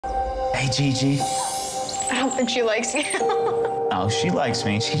Hey, Gigi. I don't think she likes you. Oh, she likes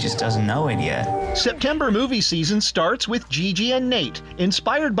me. She just doesn't know it yet. September movie season starts with Gigi and Nate.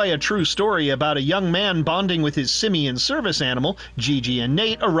 Inspired by a true story about a young man bonding with his simian service animal, Gigi and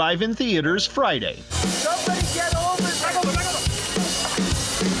Nate arrive in theaters Friday. Somebody get over there.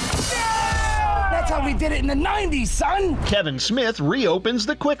 That's how we did it in the 90s, son. Kevin Smith reopens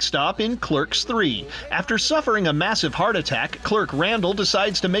the Quick Stop in Clerks 3. After suffering a massive heart attack, Clerk Randall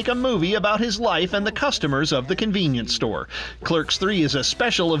decides to make a movie about his life and the customers of the convenience store. Clerks 3 is a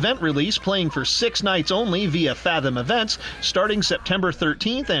special event release playing for 6 nights only via Fathom Events, starting September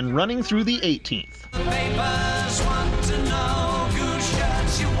 13th and running through the 18th.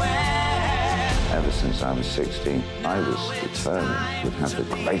 Ever since I was 16, I was determined we'd have the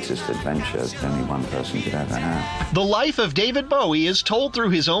greatest adventure only one person could ever have. The life of David Bowie is told through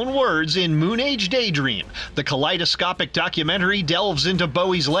his own words in Moon Age Daydream. The kaleidoscopic documentary delves into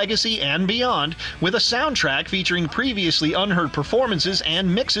Bowie's legacy and beyond, with a soundtrack featuring previously unheard performances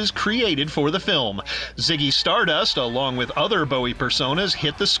and mixes created for the film. Ziggy Stardust, along with other Bowie personas,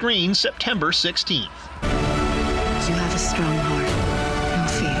 hit the screen September 16th. You have a strong heart. No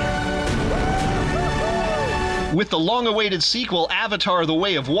fear. With the long-awaited sequel Avatar: The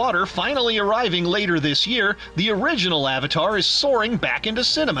Way of Water finally arriving later this year, the original Avatar is soaring back into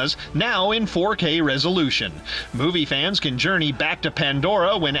cinemas, now in 4K resolution. Movie fans can journey back to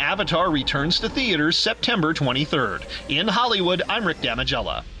Pandora when Avatar returns to theaters September 23rd. In Hollywood, I'm Rick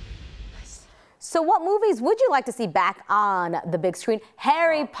Damigella. So what movies would you like to see back on the big screen?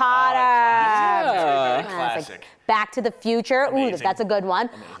 Harry Potter. Yeah. Classic. Back to the Future. Amazing. Ooh, that's a good one.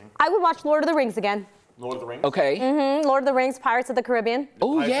 Amazing. I would watch Lord of the Rings again. Lord of the Rings? Okay. Lord of the Rings, Pirates of the Caribbean.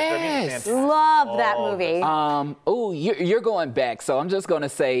 Oh, yes. Love that movie. Oh, you're going back, so I'm just going to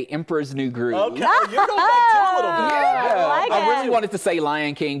say Emperor's New Groove. Okay, you're going back too a little bit. Yeah. I really wanted to say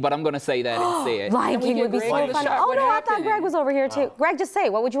Lion King, but I'm going to say that instead. Lion King would be so fun. Oh, no, I thought Greg was over here, too. Greg, just say,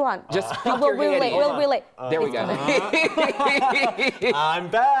 what would you want? Just pick we'll your head in. We'll relate. There we go. I'm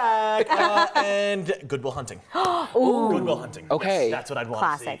back. And Good Will Hunting. Ooh. Good Will Hunting. Okay. Yes, that's what I'd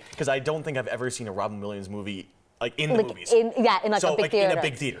want to see. Because I don't think I've ever seen a Robin Williams movie like in the movies. In like so, a big theater. in a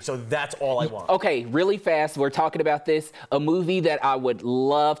big theater. So that's all I want. Okay, really fast, we're talking about this. A movie that I would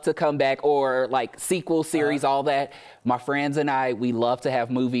love to come back, or like sequel series, all that. My friends and I, we love to have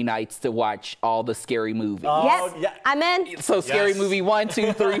movie nights to watch all the scary movies. Yes, yeah. I'm in. So Scary Movie 1,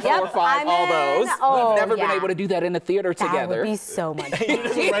 2, 3, 4, Yep, 5, I'm all in. those. Oh, We've never been yeah. able to do that in a theater together. That would be so much fun. You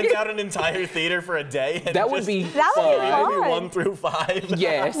just rent out an entire theater for a day. And That would be That would be fun. fun. Maybe 1 through 5.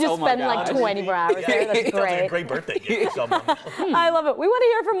 Yes, Just oh my spend like gosh. 24 hours there. That's Sounds like a great. great birthday gift for someone. I love it. We want to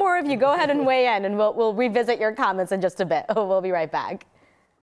hear from more of you. Go ahead and weigh in, and we'll revisit your comments in just a bit. We'll be right back.